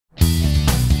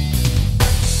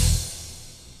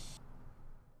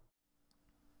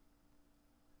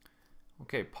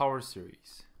Okay, power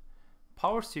series.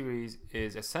 Power series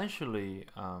is essentially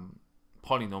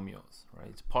polynomials, right?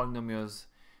 It's polynomials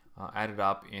added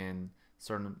up in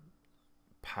certain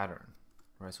pattern,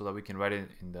 right? So that we can write it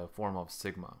in the form of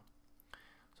sigma.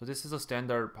 So this is a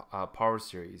standard power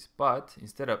series, but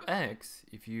instead of x,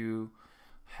 if you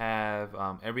have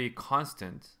every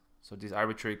constant, so these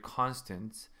arbitrary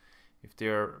constants, if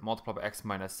they're multiplied by x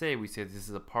minus a, we say this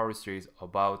is a power series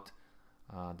about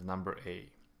the number a,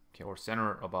 okay, or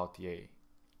center about the a.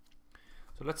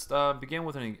 So let's begin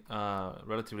with a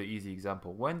relatively easy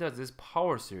example. When does this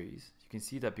power series, you can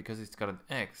see that because it's got an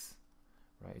x,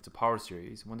 right, it's a power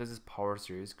series, when does this power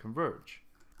series converge?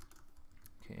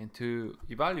 Okay, and to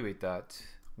evaluate that,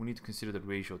 we need to consider the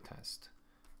ratio test.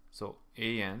 So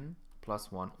an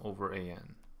plus 1 over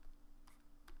an.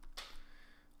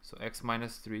 So x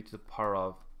minus 3 to the power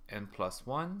of n plus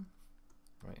 1,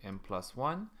 right, n plus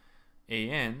 1.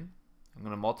 An, I'm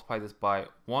going to multiply this by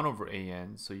 1 over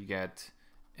an, so you get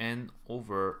n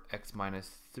over x minus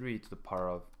 3 to the power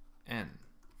of n.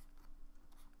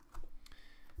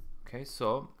 Okay,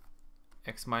 so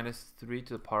x minus 3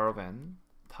 to the power of n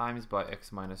times by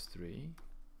x minus 3,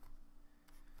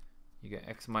 you get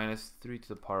x minus 3 to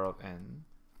the power of n.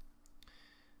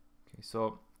 Okay,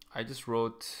 so I just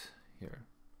wrote here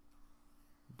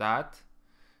that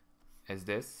as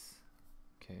this,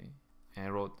 okay, and I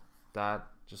wrote that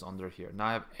just under here. Now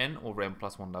I have n over n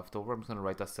plus 1 left over. I'm just going to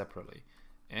write that separately,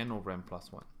 n over n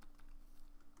plus 1.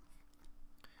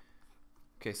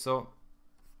 Okay, so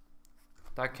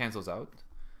that cancels out.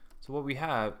 So what we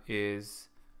have is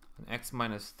an x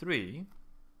minus 3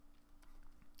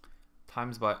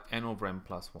 times by n over n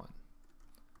plus 1.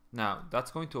 Now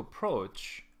that's going to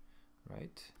approach,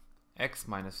 right, x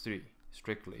minus 3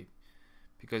 strictly,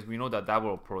 because we know that that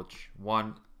will approach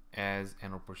 1 as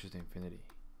n approaches to infinity.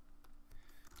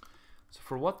 So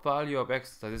for what value of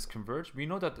x does this converge? We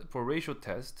know that for ratio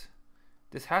test,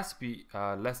 this has to be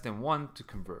less than 1 to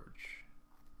converge.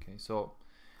 Okay, so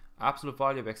absolute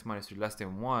value of x minus 3 less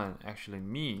than 1 actually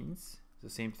means the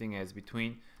same thing as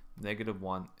between negative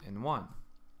 1 and 1.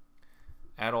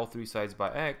 Add all three sides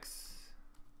by x,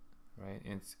 right?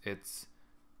 It's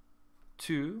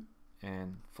 2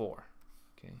 and 4.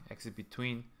 Okay, x is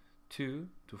between 2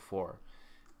 to 4.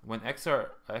 When x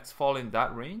fall in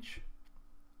that range,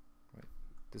 right,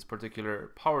 this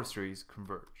particular power series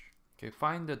converge. Okay,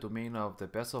 find the domain of the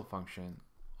Bessel function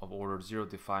of order 0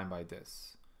 defined by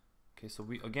this. Okay, so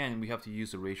we have to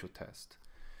use the ratio test.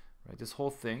 Right, this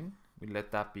whole thing, we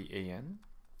let that be an.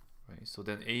 Right, so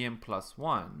then an plus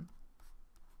 1.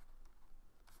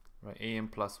 Right, an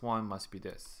plus 1 must be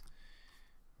this.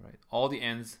 Right, all the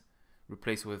n's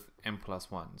replaced with n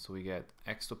plus 1. So we get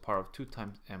x to the power of 2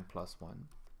 times n plus 1.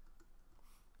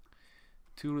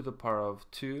 2 to the power of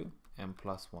 2 n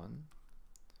plus 1.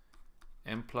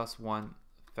 n plus 1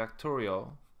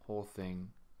 factorial, whole thing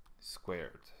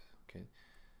squared. Okay,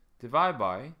 divide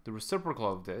by the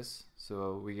reciprocal of this,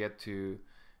 so we get to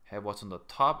have what's on the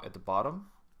top at the bottom,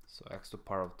 so x to the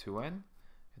power of 2n,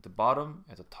 at the bottom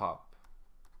at the top.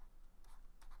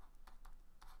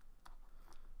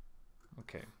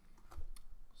 Okay,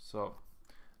 so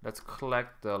let's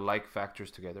collect the like factors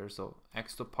together. So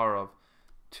x to the power of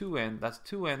 2n, that's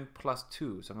 2n plus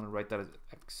 2, so I'm going to write that as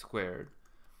x squared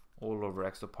all over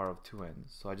x to the power of 2n.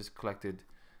 So I just collected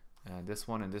this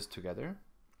one and this together.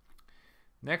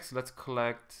 Next, let's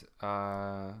collect 2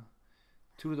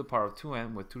 to the power of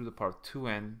 2n with 2 to the power of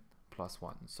 2n plus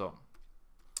 1. So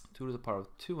 2 to the power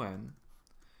of 2n,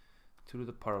 2 to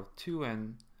the power of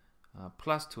 2n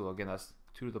plus 2, again that's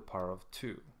 2 to the power of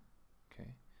 2. Okay.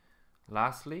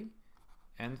 Lastly,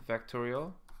 n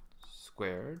factorial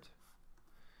squared.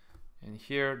 And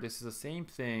here, this is the same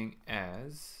thing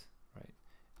as, right,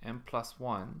 n plus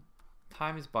 1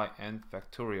 times by n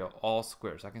factorial all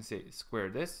squared. So I can say square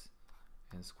this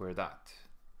and square that.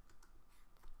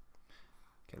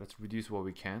 Okay, let's reduce what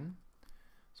we can.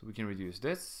 So we can reduce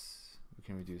this, we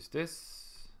can reduce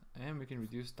this, and we can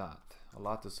reduce that. A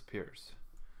lot disappears.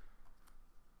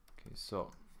 Okay,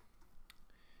 so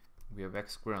we have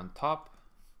x squared on top,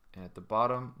 and at the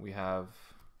bottom we have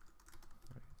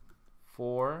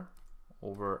 4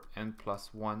 over n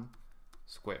plus 1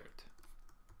 squared.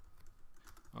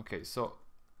 Okay, so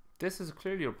this is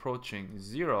clearly approaching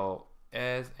 0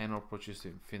 as n approaches to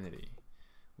infinity,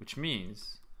 which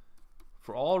means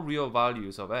for all real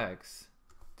values of x,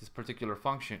 this particular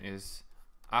function is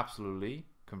absolutely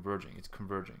converging. It's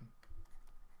converging.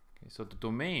 Okay, so the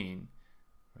domain,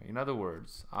 right, in other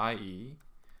words, i.e.,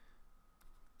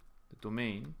 the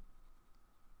domain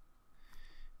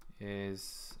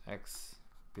is x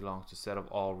belongs to set of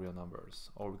all real numbers,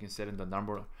 or we can set in the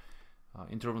number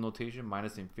interval notation,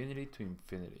 minus infinity to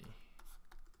infinity.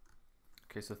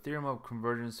 Okay, so theorem of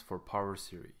convergence for power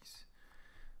series.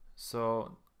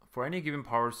 So for any given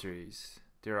power series,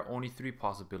 there are only three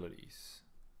possibilities,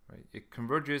 right? It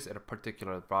converges at a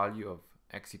particular value of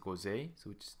x equals a,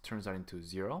 so which turns that into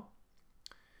 0.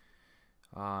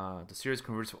 The series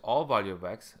converges for all value of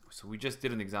x, so we just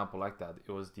did an example like that.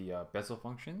 It was the Bessel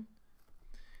function.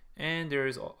 And there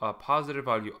is a positive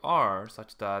value r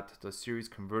such that the series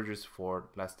converges for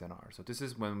less than r. So this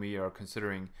is when we are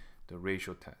considering the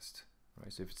ratio test,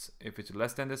 right? So if it's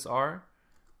less than this r,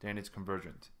 then it's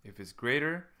convergent. If it's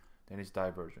greater, then it's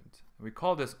divergent. And we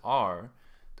call this r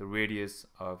the radius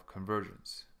of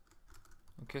convergence.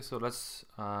 Okay, so let's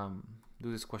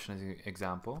do this question as an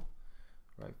example.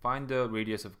 Right, find the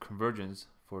radius of convergence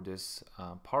for this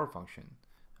power function,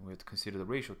 and we have to consider the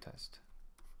ratio test.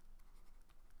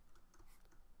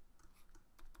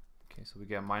 Okay, so we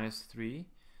get minus 3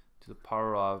 to the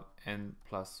power of n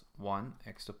plus 1,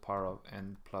 x to the power of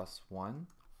n plus 1,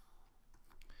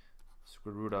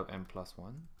 square root of n plus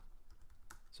 1,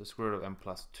 so square root of n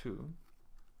plus 2.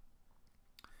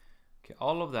 Okay,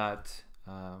 all of that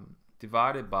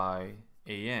divided by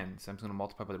an, so I'm just going to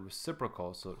multiply by the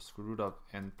reciprocal, so square root of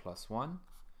n plus 1.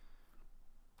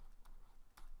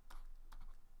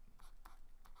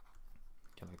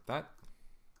 Okay, like that.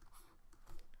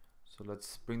 So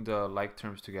let's bring the like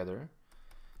terms together.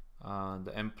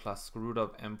 The n plus square root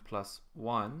of n plus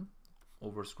 1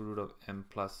 over square root of n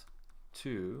plus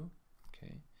 2.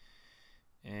 Okay,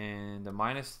 and the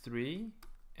minus 3,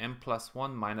 n plus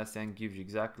 1 minus n gives you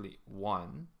exactly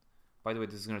 1. By the way,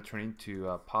 this is going to turn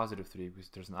into positive 3 because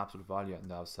there's an absolute value on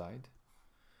the outside.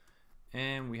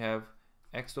 And we have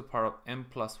x to the power of n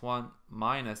plus 1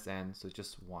 minus n, so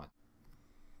just 1.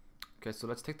 Okay, so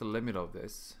let's take the limit of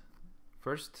this.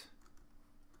 First,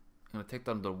 I'm going to take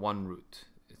down the 1 root.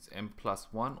 It's n plus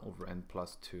 1 over n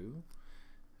plus 2.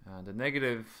 The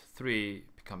negative 3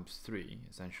 becomes 3,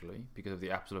 essentially, because of the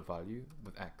absolute value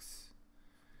with x.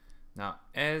 Now,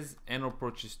 as n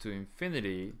approaches to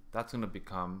infinity, that's going to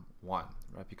become 1,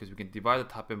 right? Because we can divide the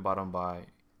top and bottom by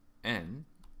n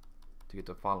to get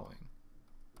the following.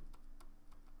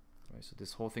 Right? So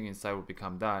this whole thing inside will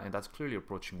become that, and that's clearly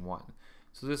approaching 1.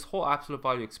 So this whole absolute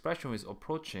value expression is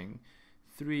approaching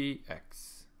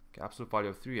 3x. Okay, absolute value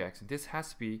of 3x, and this has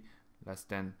to be less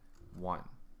than 1.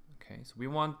 Okay, so we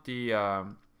want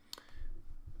the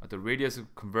radius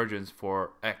of convergence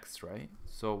for x, right?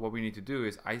 So what we need to do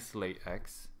is isolate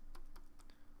x.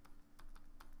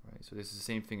 Right, so this is the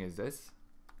same thing as this.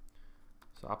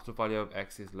 So absolute value of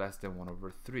x is less than 1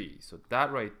 over 3. So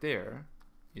that right there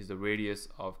is the radius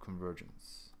of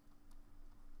convergence.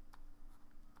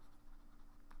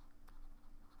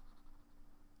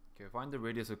 Okay, find the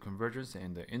radius of convergence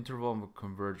and the interval of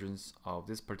convergence of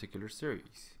this particular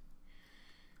series.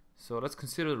 So let's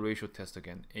consider the ratio test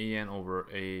again. An over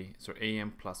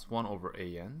an plus 1 over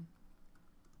an.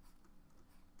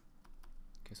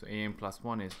 Okay, so an plus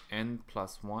 1 is n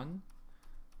plus 1,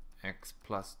 x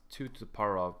plus 2 to the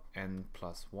power of n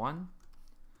plus 1,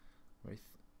 right?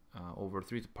 Over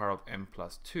 3 to the power of n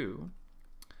plus 2.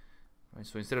 Right,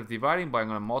 so instead of dividing by, I'm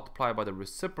going to multiply by the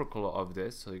reciprocal of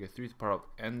this. So you get 3 to the power of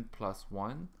n plus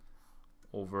 1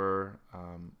 over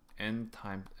n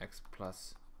times x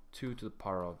plus 2 to the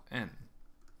power of n.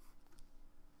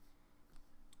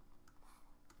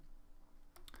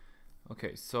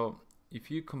 Okay, so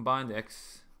if you combine the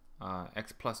x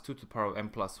plus 2 to the power of n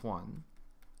plus 1,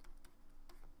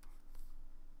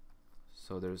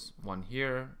 so there's 1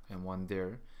 here and 1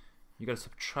 there, you got to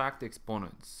subtract the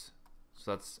exponents.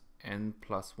 So that's n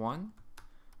plus 1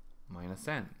 minus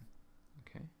n.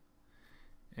 Okay,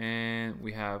 and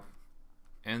we have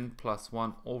n plus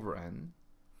 1 over n.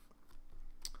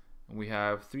 And we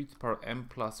have 3 to the power of n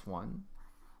plus 1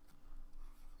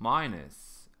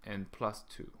 minus n plus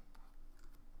 2.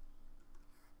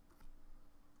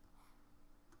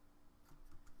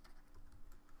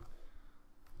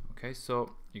 Okay,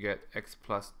 so you get x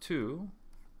plus 2,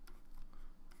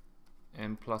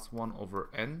 n plus 1 over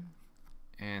n,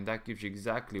 and that gives you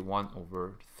exactly 1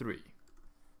 over 3.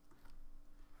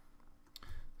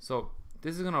 So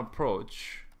this is going to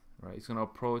approach, right? It's going to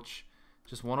approach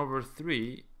just 1 over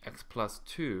 3 x plus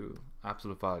 2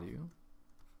 absolute value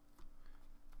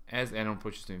as n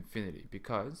approaches to infinity,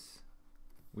 because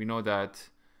we know that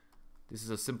this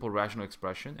is a simple rational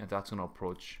expression and that's going to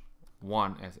approach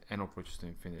 1 as n approaches to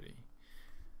infinity.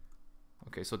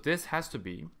 Okay, so this has to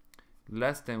be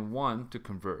less than 1 to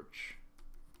converge,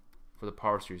 for the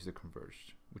power series to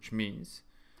converge, which means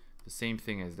the same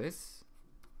thing as this.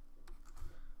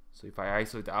 So if I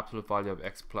isolate the absolute value of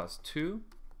x plus 2,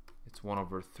 it's 1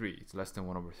 over 3. It's less than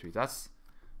 1 over 3. That's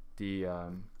the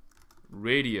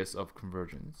radius of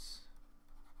convergence.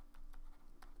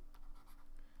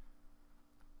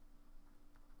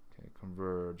 Okay,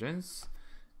 convergence.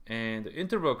 And the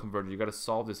interval convergence, you got to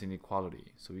solve this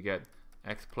inequality. So we get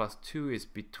x plus 2 is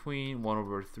between 1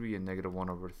 over 3 and negative 1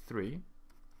 over 3.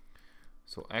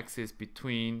 So x is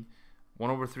between 1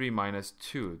 over 3 minus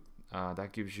 2.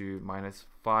 That gives you minus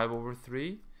 5 over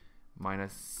 3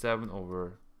 minus 7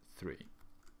 over 3.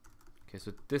 Okay,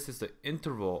 so this is the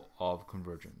interval of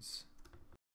convergence.